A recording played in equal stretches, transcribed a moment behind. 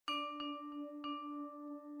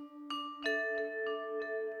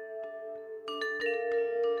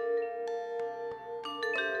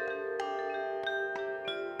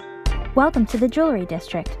Welcome to the Jewelry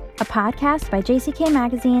District, a podcast by JCK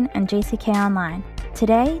Magazine and JCK Online.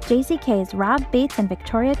 Today, JCK's Rob Bates and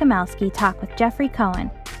Victoria Gomelski talk with Jeffrey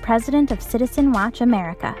Cohen, president of Citizen Watch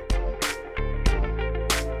America.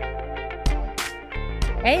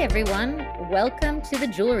 Hey everyone, welcome to the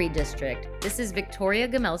Jewelry District. This is Victoria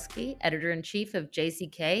Gomelski, editor-in-chief of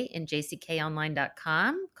JCK and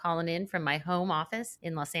jckonline.com, calling in from my home office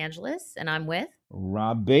in Los Angeles, and I'm with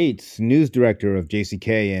Rob Bates, news director of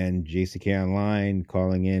JCK and JCK Online,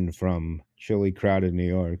 calling in from chilly, crowded New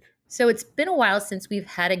York. So it's been a while since we've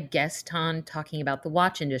had a guest on talking about the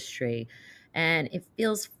watch industry, and it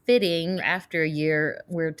feels fitting after a year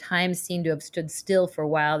where time seemed to have stood still for a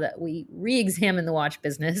while that we re-examine the watch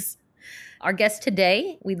business. Our guest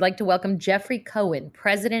today, we'd like to welcome Jeffrey Cohen,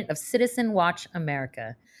 president of Citizen Watch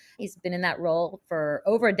America. He's been in that role for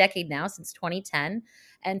over a decade now, since 2010.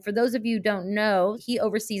 And for those of you who don't know, he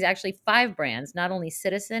oversees actually 5 brands, not only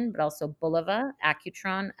Citizen, but also Bulova,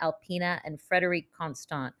 Accutron, Alpina, and Frederic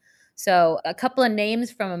Constant. So a couple of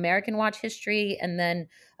names from American watch history, and then,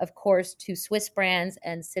 of course, 2 Swiss brands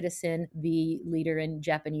and Citizen, the leader in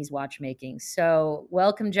Japanese watchmaking. So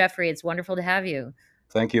welcome, Jeffrey. It's wonderful to have you.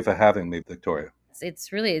 Thank you for having me, Victoria.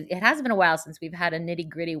 It has been a while since we've had a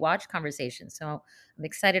nitty-gritty watch conversation. So I'm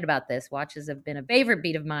excited about this. Watches have been a favorite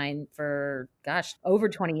beat of mine for, over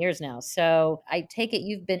 20 years now. So I take it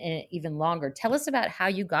you've been in it even longer. Tell us about how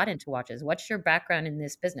you got into watches. What's your background in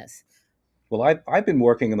this business? Well, I've been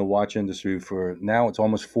working in the watch industry for now, it's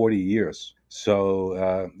almost 40 years.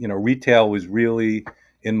 So, retail was really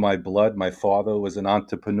in my blood. My father was an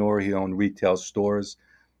entrepreneur. He owned retail stores.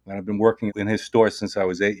 And I've been working in his store since I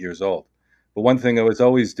was 8 years old. But one thing I was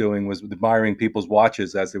always doing was admiring people's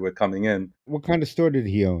watches as they were coming in. What kind of store did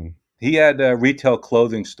he own? He had retail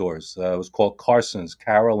clothing stores. It was called Carson's,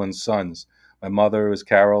 Carol and Sons. My mother was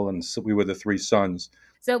Carol, and we were the 3 sons.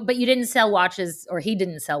 So, but you didn't sell watches, or he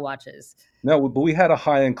didn't sell watches? No, but we had a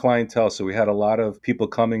high-end clientele, so we had a lot of people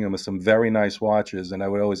coming in with some very nice watches, and I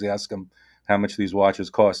would always ask them how much these watches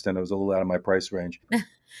cost, and it was a little out of my price range.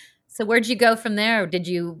 So where'd you go from there? Did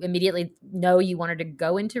you immediately know you wanted to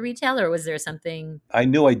go into retail, or was there something? I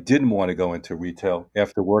knew I didn't want to go into retail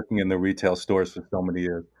after working in the retail stores for so many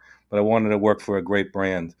years, but I wanted to work for a great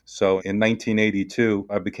brand. So in 1982,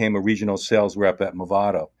 I became a regional sales rep at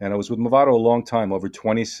Movado, and I was with Movado a long time, over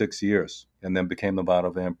 26 years, and then became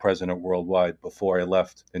Movado van president worldwide before I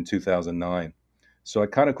left in 2009. So I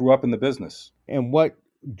kind of grew up in the business. And what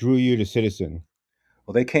drew you to Citizen?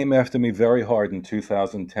 Well, they came after me very hard in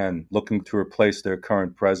 2010, looking to replace their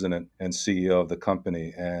current president and CEO of the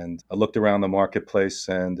company. And I looked around the marketplace,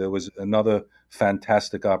 and there was another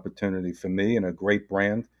fantastic opportunity for me and a great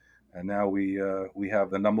brand. And now we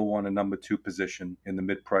have the number 1 and number 2 position in the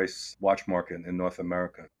mid-price watch market in North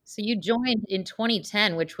America. So you joined in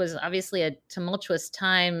 2010, which was obviously a tumultuous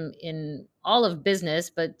time in all of business,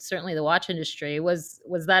 but certainly the watch industry. Was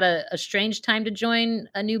that a strange time to join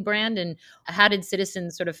a new brand? And how did Citizen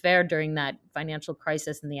sort of fare during that financial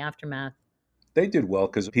crisis and the aftermath? They did well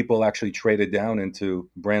because people actually traded down into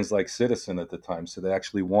brands like Citizen at the time. So they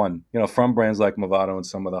actually won, from brands like Movado and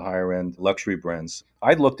some of the higher end luxury brands.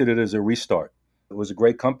 I looked at it as a restart. It was a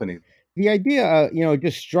great company. The idea, it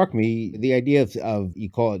just struck me, the idea of, you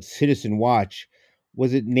call it Citizen Watch.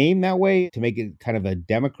 Was it named that way to make it kind of a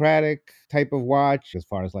democratic type of watch as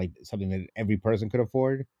far as like something that every person could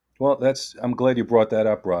afford? Well, I'm glad you brought that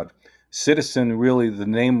up, Rod. Citizen, really, the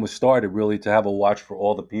name was started really to have a watch for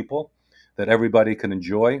all the people that everybody can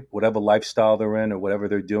enjoy, whatever lifestyle they're in or whatever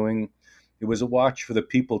they're doing. It was a watch for the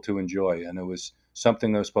people to enjoy, and it was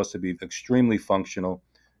something that was supposed to be extremely functional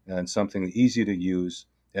and something easy to use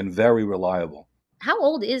and very reliable. How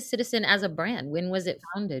old is Citizen as a brand? When was it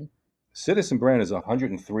founded? Citizen brand is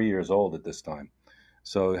 103 years old at this time.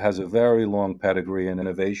 So it has a very long pedigree and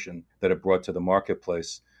innovation that it brought to the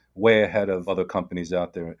marketplace, way ahead of other companies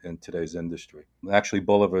out there in today's industry. Actually,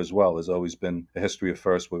 Bulova as well has always been a history of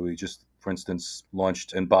first, where we just, for instance,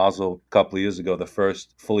 launched in Basel a couple of years ago, the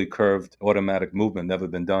first fully curved automatic movement, never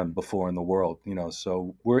been done before in the world.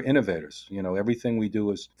 So we're innovators. Everything we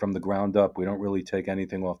do is from the ground up. We don't really take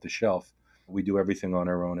anything off the shelf. We do everything on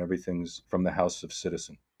our own. Everything's from the house of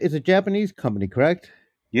Citizen. It's a Japanese company, correct?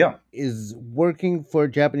 Yeah. Is working for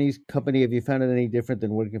a Japanese company, have you found it any different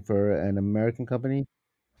than working for an American company?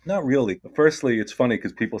 Not really. Firstly, it's funny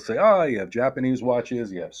because people say, you have Japanese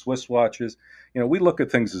watches, you have Swiss watches. We look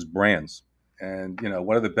at things as brands and,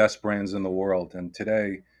 what are the best brands in the world? And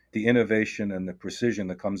today, the innovation and the precision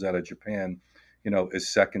that comes out of Japan, is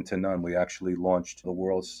second to none. We actually launched the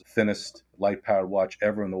world's thinnest light-powered watch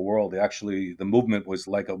ever in the world. The movement was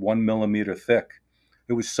like a 1 millimeter thick.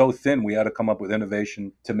 It was so thin, we had to come up with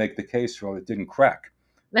innovation to make the case so it didn't crack.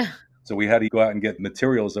 So we had to go out and get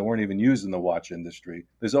materials that weren't even used in the watch industry.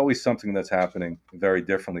 There's always something that's happening very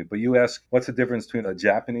differently. But you ask, what's the difference between a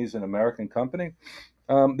Japanese and American company?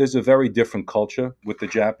 There's a very different culture with the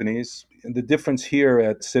Japanese. And the difference here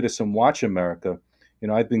at Citizen Watch America,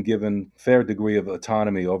 I've been given a fair degree of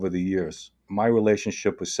autonomy over the years. My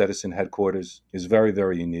relationship with Citizen headquarters is very,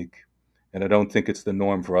 very unique. And I don't think it's the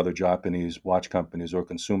norm for other Japanese watch companies or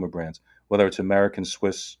consumer brands, whether it's American,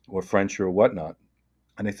 Swiss, or French or whatnot.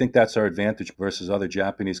 And I think that's our advantage versus other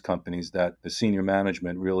Japanese companies that the senior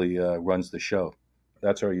management really runs the show.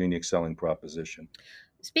 That's our unique selling proposition.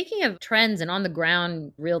 Speaking of trends and on the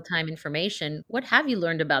ground real time information, what have you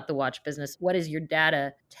learned about the watch business? What is your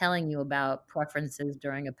data telling you about preferences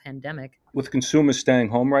during a pandemic? With consumers staying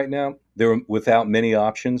home right now, they're without many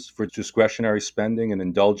options for discretionary spending and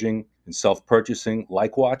indulging in self purchasing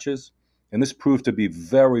like watches. And this proved to be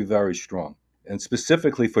very, very strong, and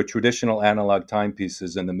specifically for traditional analog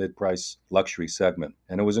timepieces in the mid price luxury segment.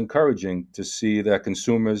 And it was encouraging to see that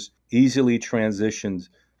consumers easily transitioned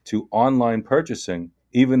to online purchasing,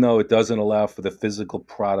 even though it doesn't allow for the physical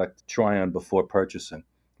product try on before purchasing,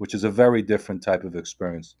 which is a very different type of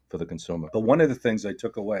experience for the consumer. But one of the things I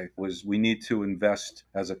took away was we need to invest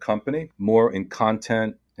as a company more in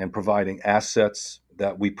content and providing assets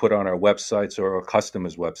that we put on our websites or our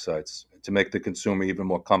customers' websites to make the consumer even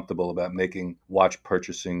more comfortable about making watch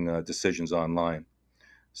purchasing decisions online.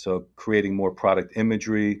 So creating more product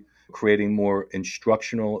imagery, creating more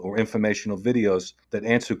instructional or informational videos that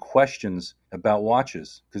answer questions about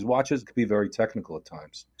watches, because watches can be very technical at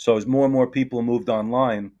times. So as more and more people moved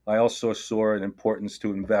online, I also saw an importance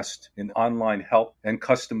to invest in online help and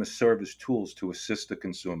customer service tools to assist the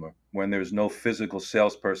consumer when there's no physical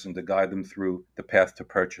salesperson to guide them through the path to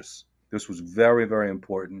purchase. This was very, very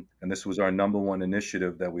important, and this was our number one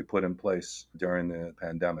initiative that we put in place during the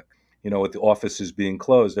pandemic. With the offices being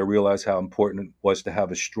closed, I realized how important it was to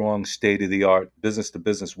have a strong state-of-the-art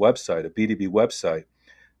business-to-business website, a B2B website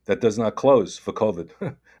that does not close for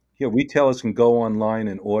COVID. Retailers can go online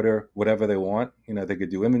and order whatever they want. They could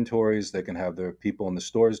do inventories. They can have their people in the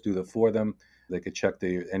stores do that for them. They could check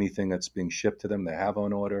anything that's being shipped to them they have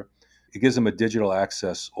on order. It gives them a digital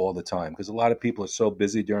access all the time because a lot of people are so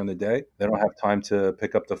busy during the day, they don't have time to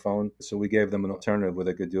pick up the phone. So we gave them an alternative where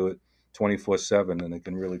they could do it 24/7 and they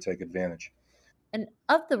can really take advantage. And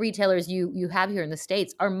of the retailers you have here in the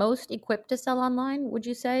States, are most equipped to sell online, would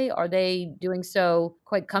you say? Are they doing so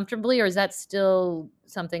quite comfortably, or is that still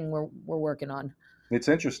something we're working on? It's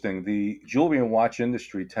interesting. The jewelry and watch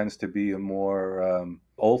industry tends to be a more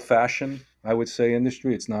old-fashioned, I would say,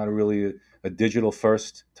 industry. It's not really a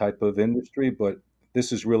digital-first type of industry, but this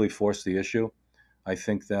has really forced the issue. I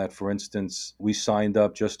think that, for instance, we signed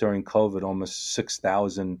up just during COVID almost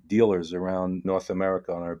 6,000 dealers around North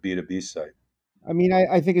America on our B2B site. I mean,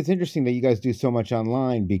 I think it's interesting that you guys do so much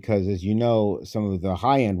online because, as you know, some of the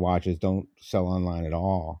high end watches don't sell online at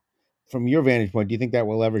all. From your vantage point, do you think that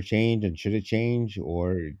will ever change, and should it change,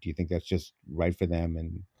 or do you think that's just right for them?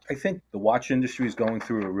 And I think the watch industry is going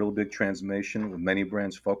through a real big transformation with many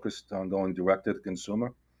brands focused on going direct to the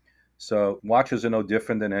consumer. So watches are no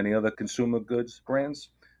different than any other consumer goods brands.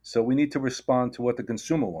 So we need to respond to what the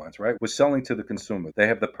consumer wants, right? We're selling to the consumer. They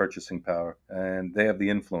have the purchasing power and they have the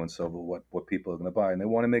influence over what people are going to buy, and they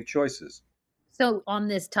want to make choices. So, on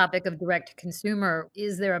this topic of direct to consumer,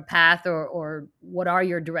 is there a path or what are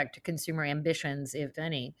your direct to consumer ambitions, if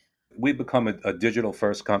any? We've become a digital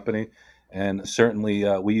first company, and certainly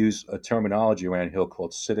we use a terminology around here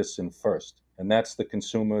called citizen first. And that's the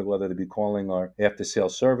consumer, whether they be calling our after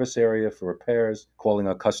sales service area for repairs, calling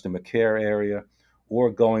our customer care area,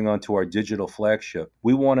 or going onto our digital flagship.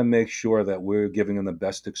 We want to make sure that we're giving them the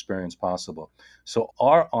best experience possible. So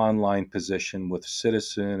our online position with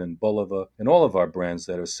Citizen and Bulova and all of our brands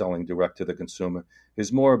that are selling direct to the consumer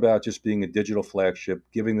is more about just being a digital flagship,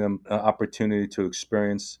 giving them an opportunity to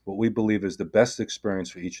experience what we believe is the best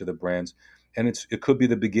experience for each of the brands. And it could be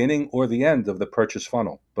the beginning or the end of the purchase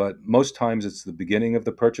funnel. But most times it's the beginning of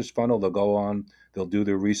the purchase funnel. They'll go on, they'll do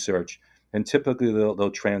their research, and typically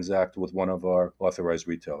they'll transact with one of our authorized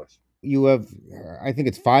retailers. you have, I think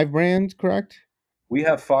it's 5 brands, correct? We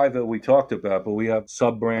have 5 that we talked about, but we have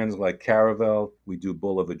sub brands like Caravel. We do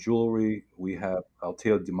Bulova Jewelry. We have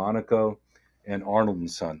Alteo Di Monaco and Arnold and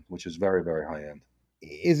Son, which is very, very high end.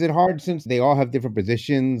 Is it hard since they all have different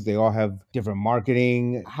positions, they all have different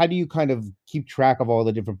marketing? How do you kind of keep track of all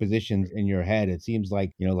the different positions in your head? It seems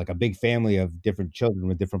like, like a big family of different children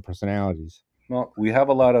with different personalities. Well, we have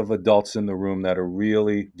a lot of adults in the room that are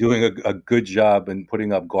really doing a good job in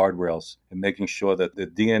putting up guardrails and making sure that the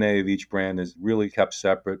DNA of each brand is really kept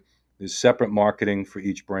separate. There's separate marketing for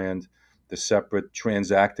each brand, the separate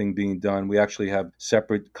transacting being done. We actually have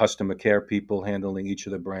separate customer care people handling each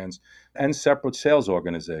of the brands and separate sales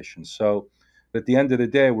organizations. So at the end of the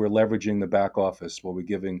day, we're leveraging the back office where we're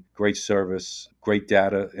giving great service, great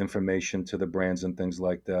data information to the brands and things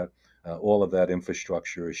like that. All of that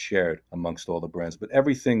infrastructure is shared amongst all the brands, but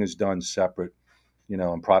everything is done separate,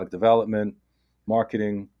 in product development,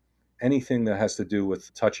 marketing, anything that has to do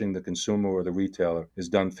with touching the consumer or the retailer is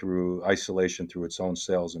done through isolation through its own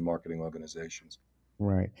sales and marketing organizations.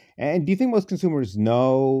 Right. And do you think most consumers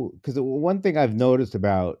know? Because one thing I've noticed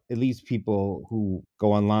about at least people who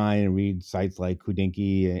go online and read sites like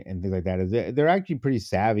Hodinkee and things like that is they're actually pretty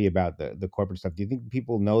savvy about the corporate stuff. Do you think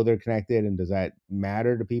people know they're connected, and does that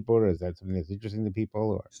matter to people, or is that something that's interesting to people?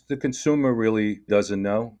 Or The consumer really doesn't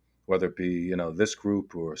know, whether it be, this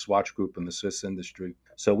group or a Swatch group in the Swiss industry.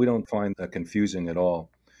 So we don't find that confusing at all.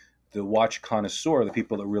 The watch connoisseur, the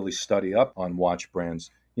people that really study up on watch brands,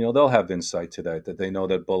 they'll have insight to that they know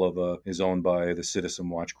that Bulova is owned by the Citizen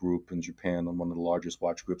Watch Group in Japan, and one of the largest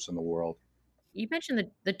watch groups in the world. You mentioned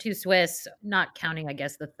the two Swiss, not counting, I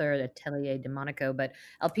guess, the third, Atelier de Monaco, but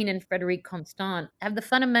Alpine and Frederic Constant. Have the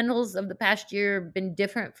fundamentals of the past year been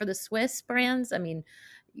different for the Swiss brands? I mean,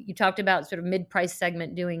 you talked about sort of mid-price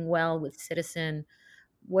segment doing well with Citizen.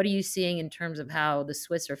 What are you seeing in terms of how the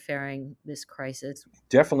Swiss are faring this crisis?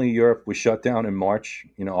 Definitely Europe was shut down in March.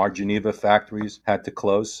 Our Geneva factories had to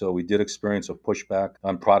close, so we did experience a pushback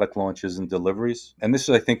on product launches and deliveries. And this,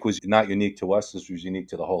 I think, was not unique to us. This was unique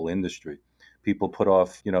to the whole industry. People put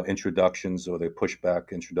off, introductions, or they pushed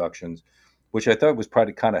back introductions, which I thought was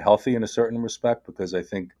probably kind of healthy in a certain respect, because I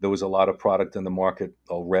think there was a lot of product in the market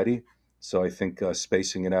already. So I think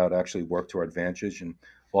spacing it out actually worked to our advantage. And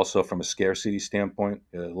also, from a scarcity standpoint,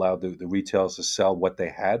 it allowed the retailers to sell what they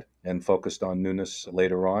had and focused on newness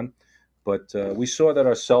later on. But we saw that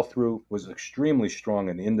our sell through was extremely strong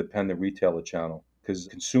in the independent retailer channel, because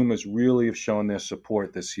consumers really have shown their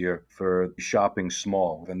support this year for shopping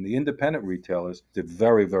small. And the independent retailers did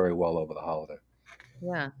very, very well over the holiday.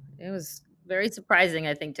 Yeah, it was very surprising,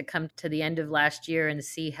 I think, to come to the end of last year and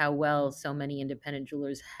see how well so many independent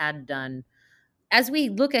jewelers had done. As we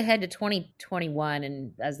look ahead to 2021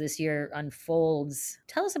 and as this year unfolds,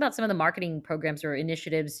 tell us about some of the marketing programs or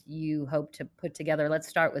initiatives you hope to put together. Let's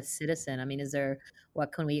start with Citizen. I mean,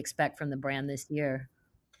 what can we expect from the brand this year?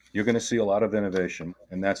 You're going to see a lot of innovation,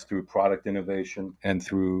 and that's through product innovation and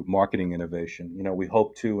through marketing innovation. We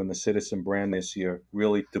hope to, in the Citizen brand this year,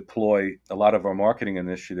 really deploy a lot of our marketing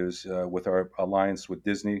initiatives with our alliance with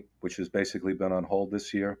Disney, which has basically been on hold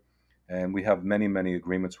this year. And we have many, many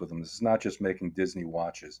agreements with them. This is not just making Disney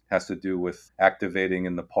watches. It has to do with activating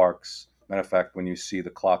in the parks. Matter of fact, when you see the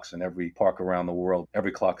clocks in every park around the world,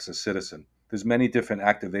 every clock is a Citizen. There's many different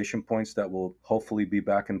activation points that will hopefully be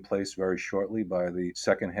back in place very shortly by the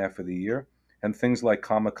second half of the year. And things like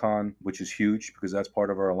Comic-Con, which is huge because that's part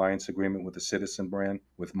of our alliance agreement with the Citizen brand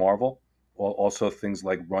with Marvel. Also things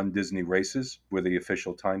like Run Disney Races, we're the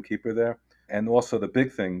official timekeeper there. And also the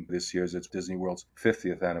big thing this year is it's Disney World's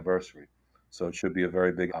 50th anniversary. So it should be a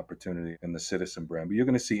very big opportunity in the Citizen brand. But you're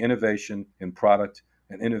going to see innovation in product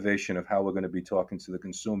and innovation of how we're going to be talking to the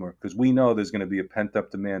consumer, because we know there's going to be a pent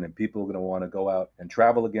up demand and people are going to want to go out and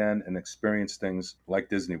travel again and experience things like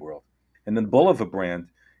Disney World. And then Bulova brand,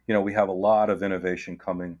 we have a lot of innovation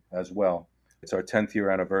coming as well. It's our 10th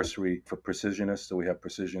year anniversary for Precisionist. So we have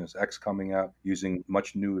Precisionist X coming out using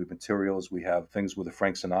much new materials. We have things with the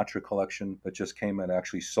Frank Sinatra collection that just came and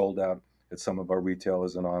actually sold out at some of our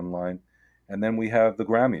retailers and online. And then we have the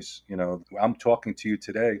Grammys. I'm talking to you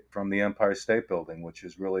today from the Empire State Building, which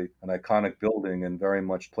is really an iconic building and very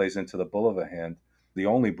much plays into the Bulova hand, the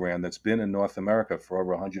only brand that's been in North America for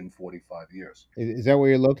over 145 years. is that where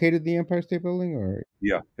you're located, the Empire State Building, or?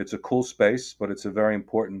 Yeah, it's a cool space, but it's a very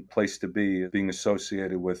important place to be, being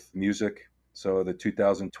associated with music. So the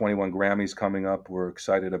 2021 Grammys coming up, we're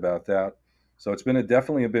excited about that. So it's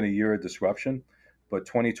definitely been a year of disruption. But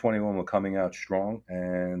 2021, we're coming out strong,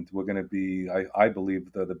 and we're going to be, I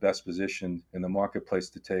believe, the best positioned in the marketplace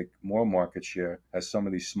to take more market share as some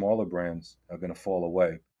of these smaller brands are going to fall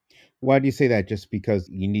away. Why do you say that? Just because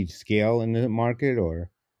you need scale in the market, or?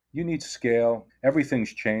 You need scale.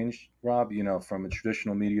 Everything's changed, Rob, from a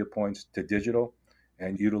traditional media points to digital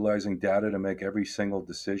and utilizing data to make every single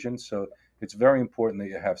decision. So it's very important that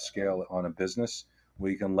you have scale on a business where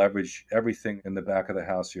you can leverage everything in the back of the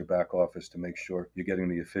house, your back office, to make sure you're getting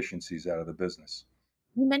the efficiencies out of the business.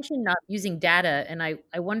 You mentioned using data, and I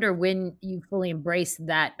wonder when you fully embrace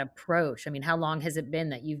that approach. I mean, how long has it been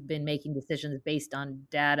that you've been making decisions based on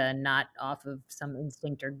data and not off of some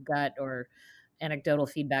instinct or gut or anecdotal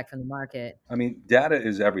feedback from the market? I mean, data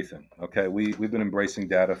is everything. Okay. We've been embracing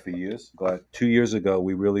data for years, but 2 years ago,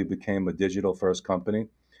 we really became a digital first company,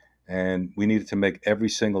 and we needed to make every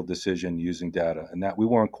single decision using data, and that we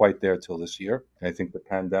weren't quite there till this year. I think the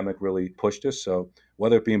pandemic really pushed us. So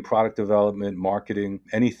whether it be in product development, marketing,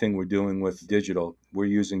 anything we're doing with digital, we're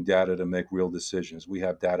using data to make real decisions. We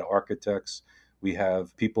have data architects, we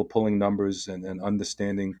have people pulling numbers and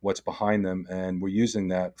understanding what's behind them, and we're using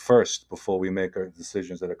that first before we make our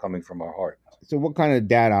decisions that are coming from our heart. So what kind of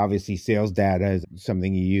data? Obviously, sales data is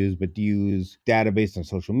something you use, but do you use data based on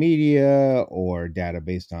social media or data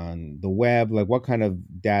based on the web? Like, what kind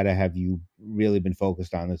of data have you really been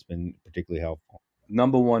focused on that's been particularly helpful?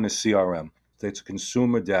 Number one is CRM. It's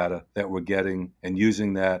consumer data that we're getting and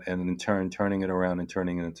using that, and in turn turning it around and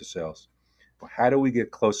turning it into sales. How do we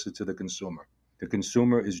get closer to the consumer? The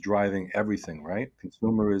consumer is driving everything, right?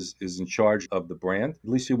 Consumer is in charge of the brand. At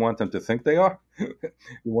least you want them to think they are. You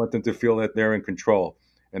want them to feel that they're in control.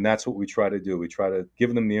 And that's what we try to do. We try to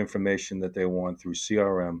give them the information that they want through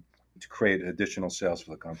CRM to create additional sales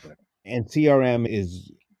for the company. And CRM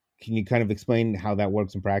is, can you kind of explain how that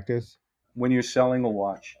works in practice? When you're selling a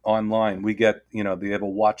watch online, we get, they have a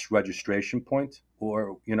watch registration point,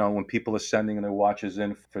 or, when people are sending their watches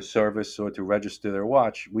in for service or to register their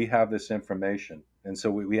watch, we have this information. And so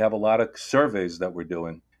we have a lot of surveys that we're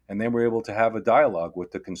doing. And then we're able to have a dialogue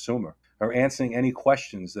with the consumer or answering any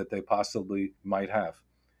questions that they possibly might have.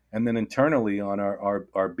 And then internally on our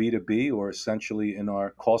B2B, or essentially in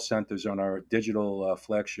our call centers on our digital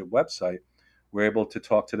flagship website, we're able to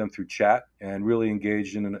talk to them through chat and really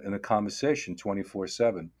engage in a conversation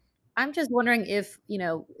 24/7. I'm just wondering if,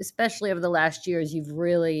 especially over the last years, you've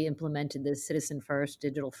really implemented this citizen first,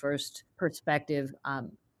 digital first perspective.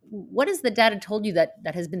 What has the data told you that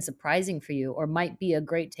has been surprising for you or might be a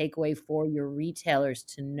great takeaway for your retailers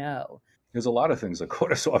to know? There's a lot of things that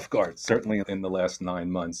caught us off guard, certainly in the last 9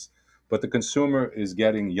 months. But the consumer is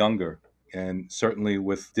getting younger. And certainly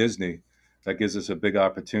with Disney, that gives us a big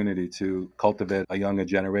opportunity to cultivate a younger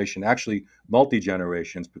generation, actually multi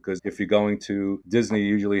generations, because if you're going to Disney, you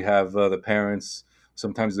usually have the parents,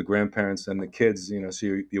 sometimes the grandparents, and the kids,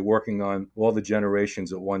 so you're working on all the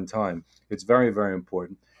generations at one time. It's very, very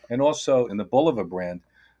important. And also in the Bulliver brand,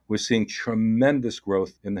 we're seeing tremendous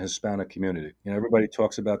growth in the Hispanic community. Everybody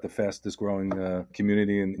talks about the fastest growing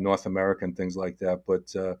community in North America and things like that,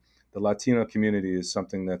 but the Latino community is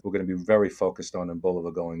something that we're going to be very focused on in Bolivar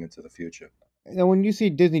going into the future. Now, when you see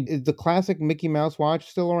Disney, is the classic Mickey Mouse watch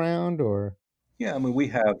still around, or? Yeah, I mean, we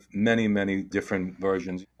have many, many different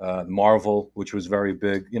versions. Marvel, which was very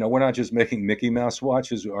big. We're not just making Mickey Mouse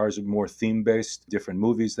watches. Ours are more theme-based, different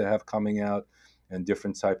movies that have coming out and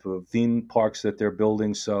different type of theme parks that they're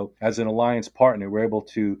building. So as an alliance partner, we're able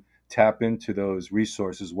to tap into those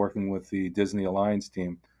resources working with the Disney Alliance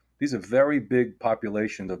team. These are very big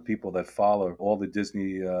populations of people that follow all the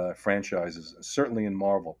Disney franchises, certainly in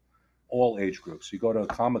Marvel, all age groups. You go to a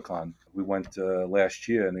Comic-Con, we went last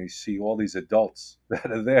year, and you see all these adults that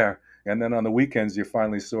are there. And then on the weekends, you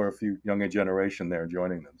finally saw a few younger generation there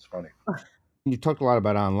joining them. It's funny. You talked a lot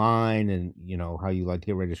about online and how you like to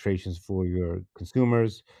get registrations for your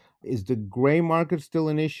consumers. Is the gray market still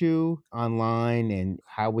an issue online, and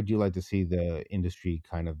how would you like to see the industry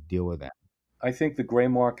kind of deal with that? I think the gray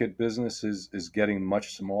market business is getting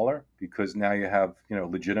much smaller because now you have,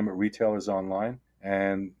 legitimate retailers online.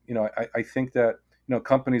 And, I think that,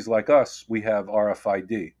 companies like us, we have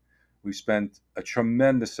RFID. We spent a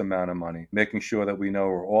tremendous amount of money making sure that we know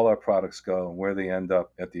where all our products go and where they end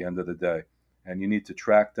up at the end of the day. And you need to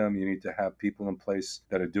track them. You need to have people in place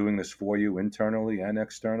that are doing this for you internally and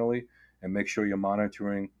externally, and make sure you're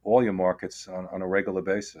monitoring all your markets on a regular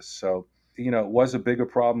basis. So, it was a bigger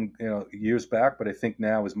problem, years back, but I think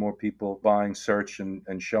now as more people buying search and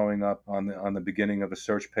showing up on the beginning of a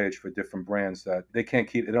search page for different brands, that they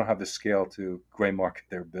don't have the scale to gray market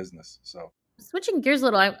their business. So Switching gears a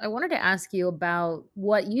little, I wanted to ask you about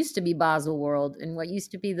what used to be Basel World and what used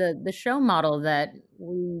to be the show model that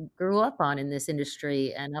we grew up on in this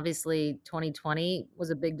industry. And obviously, 2020 was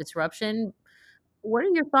a big disruption. What are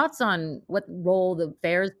your thoughts on what role the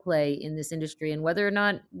fairs play in this industry and whether or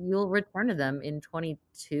not you'll return to them in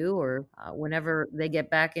 22 or whenever they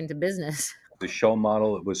get back into business? the show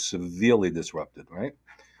model, it was severely disrupted, right?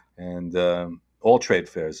 And all trade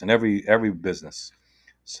fairs and every business.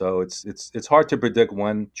 So it's hard to predict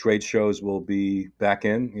when trade shows will be back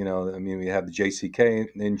in. I mean, we have the JCK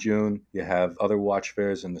in June. You have other watch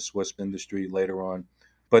fairs in the Swiss industry later on.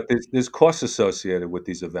 But there's costs associated with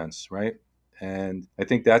these events, right? And I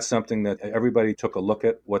think that's something that everybody took a look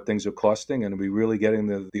at what things are costing, and we're really getting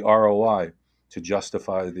the ROI to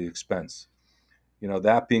justify the expense.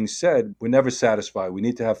 That being said, we're never satisfied. We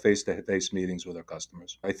need to have face-to-face meetings with our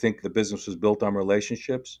customers. I think the business was built on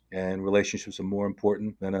relationships, and relationships are more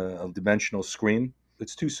important than a dimensional screen.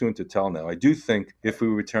 It's too soon to tell now. I do think if we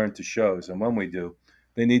return to shows, and when we do,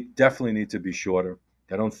 they definitely need to be shorter.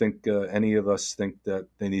 I don't think any of us think that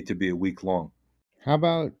they need to be a week long. How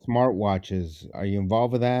about smartwatches? Are you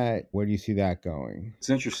involved with that? Where do you see that going? It's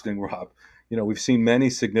interesting, Rob. We've seen many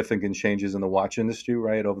significant changes in the watch industry,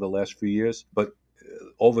 right, over the last few years. But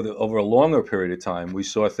over a longer period of time, we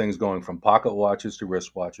saw things going from pocket watches to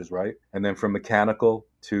wristwatches, right? And then from mechanical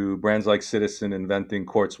to brands like Citizen inventing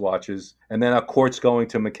quartz watches, and then our quartz going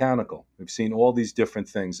to mechanical. We've seen all these different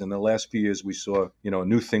things. In the last few years, we saw, a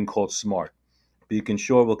new thing called smart. But you can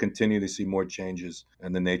sure we'll continue to see more changes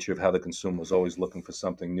in the nature of how the consumer is always looking for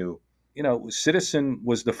something new. Citizen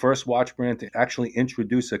was the first watch brand to actually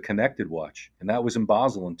introduce a connected watch, and that was in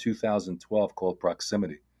Basel in 2012 called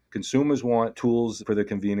Proximity. Consumers want tools for their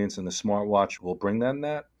convenience, and the smartwatch will bring them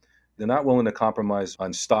that. They're not willing to compromise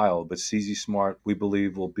on style, but CZ Smart, we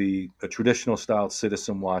believe, will be a traditional style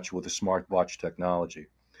Citizen watch with a smartwatch technology.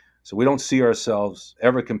 So we don't see ourselves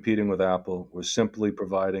ever competing with Apple. We're simply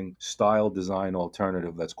providing style design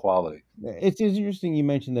alternative that's quality. It's interesting you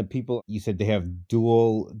mentioned that you said they have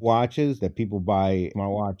dual watches, that people buy a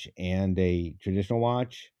smartwatch and a traditional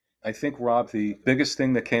watch. I think, Rob, the biggest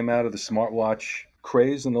thing that came out of the smartwatch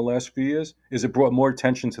craze in the last few years is it brought more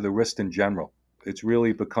attention to the wrist in general. It's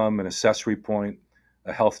really become an accessory point,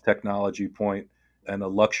 a health technology point, and a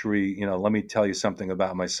luxury, let me tell you something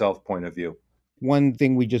about myself point of view. One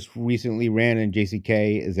thing we just recently ran in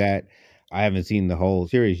JCK is that I haven't seen the whole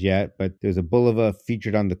series yet, but there's a Bulova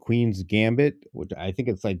featured on the Queen's Gambit, which I think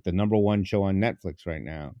it's like the #1 show on Netflix right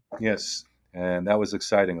now. Yes, and that was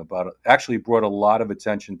exciting about it. Actually brought a lot of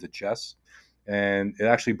attention to chess, and it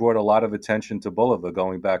actually brought a lot of attention to Bulova,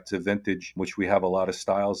 going back to vintage, which we have a lot of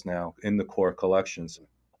styles now in the core collections.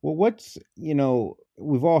 Well,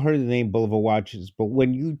 we've all heard the name Bulova watches, but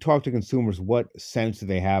when you talk to consumers, what sense do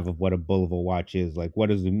they have of what a Bulova watch is? Like, what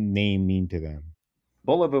does the name mean to them?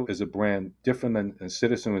 Bulova is a brand different than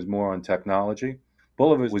Citizen, was more on technology.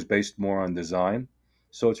 Bulova was based more on design.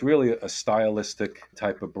 So it's really a stylistic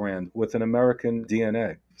type of brand with an American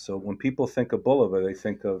DNA. So when people think of Bulova, they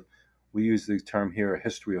think of, we use the term here, a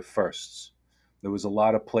history of firsts. There was a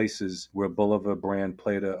lot of places where Bulova brand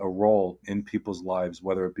played a role in people's lives,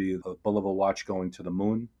 whether it be a Bulova watch going to the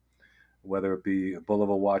moon, whether it be a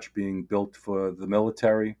Bulova watch being built for the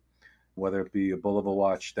military, whether it be a Bulova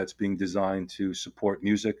watch that's being designed to support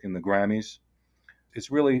music in the Grammys.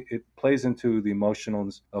 It plays into the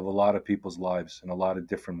emotions of a lot of people's lives in a lot of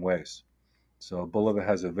different ways. So Bulova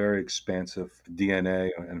has a very expansive DNA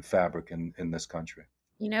and fabric in this country.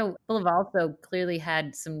 Bulova also clearly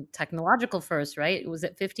had some technological firsts, right? Was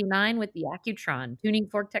it 59 with the Accutron tuning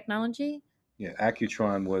fork technology? Yeah,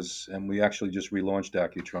 Accutron was, and we actually just relaunched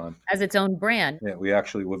Accutron as its own brand. Yeah,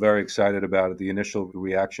 we're very excited about it. The initial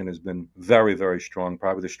reaction has been very, very strong,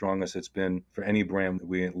 probably the strongest it's been for any brand that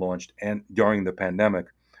we launched, and during the pandemic,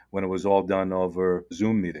 when it was all done over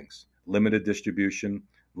Zoom meetings. Limited distribution,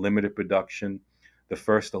 limited production, the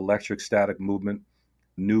first electric static movement,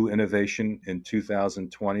 new innovation in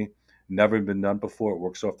 2020. Never been done before. It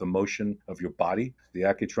works off the motion of your body. The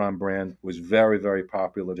Accutron brand was very, very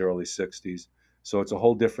popular in the early 60s. So it's a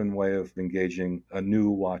whole different way of engaging a new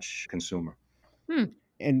watch consumer.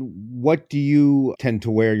 And what do you tend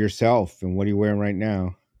to wear yourself? And what are you wearing right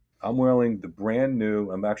now? I'm wearing the brand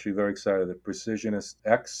new, I'm actually very excited, the Precisionist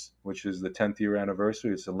X, which is the 10th year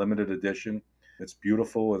anniversary. It's a limited edition. It's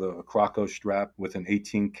beautiful with a Croco strap with an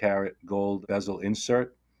 18-karat gold bezel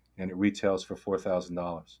insert, and it retails for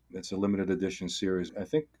 $4,000. It's a limited edition series. I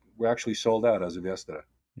think we're actually sold out as of yesterday.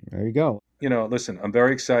 There you go. Listen, I'm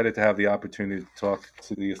very excited to have the opportunity to talk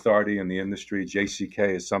to the authority in the industry.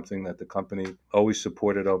 JCK is something that the company always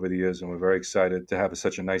supported over the years, and we're very excited to have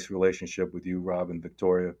such a nice relationship with you, Rob and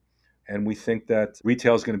Victoria. And we think that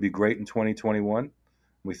retail is going to be great in 2021.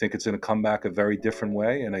 We think it's going to come back a very different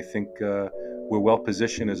way, and I think we're well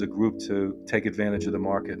positioned as a group to take advantage of the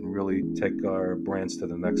market and really take our brands to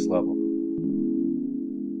the next level.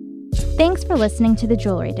 Thanks for listening to The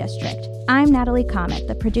Jewelry District. I'm Natalie Comet,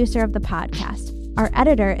 the producer of the podcast. Our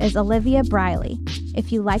editor is Olivia Briley.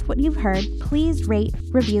 If you like what you've heard, please rate,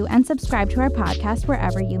 review, and subscribe to our podcast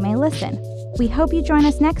wherever you may listen. We hope you join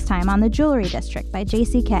us next time on The Jewelry District by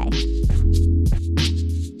JCK.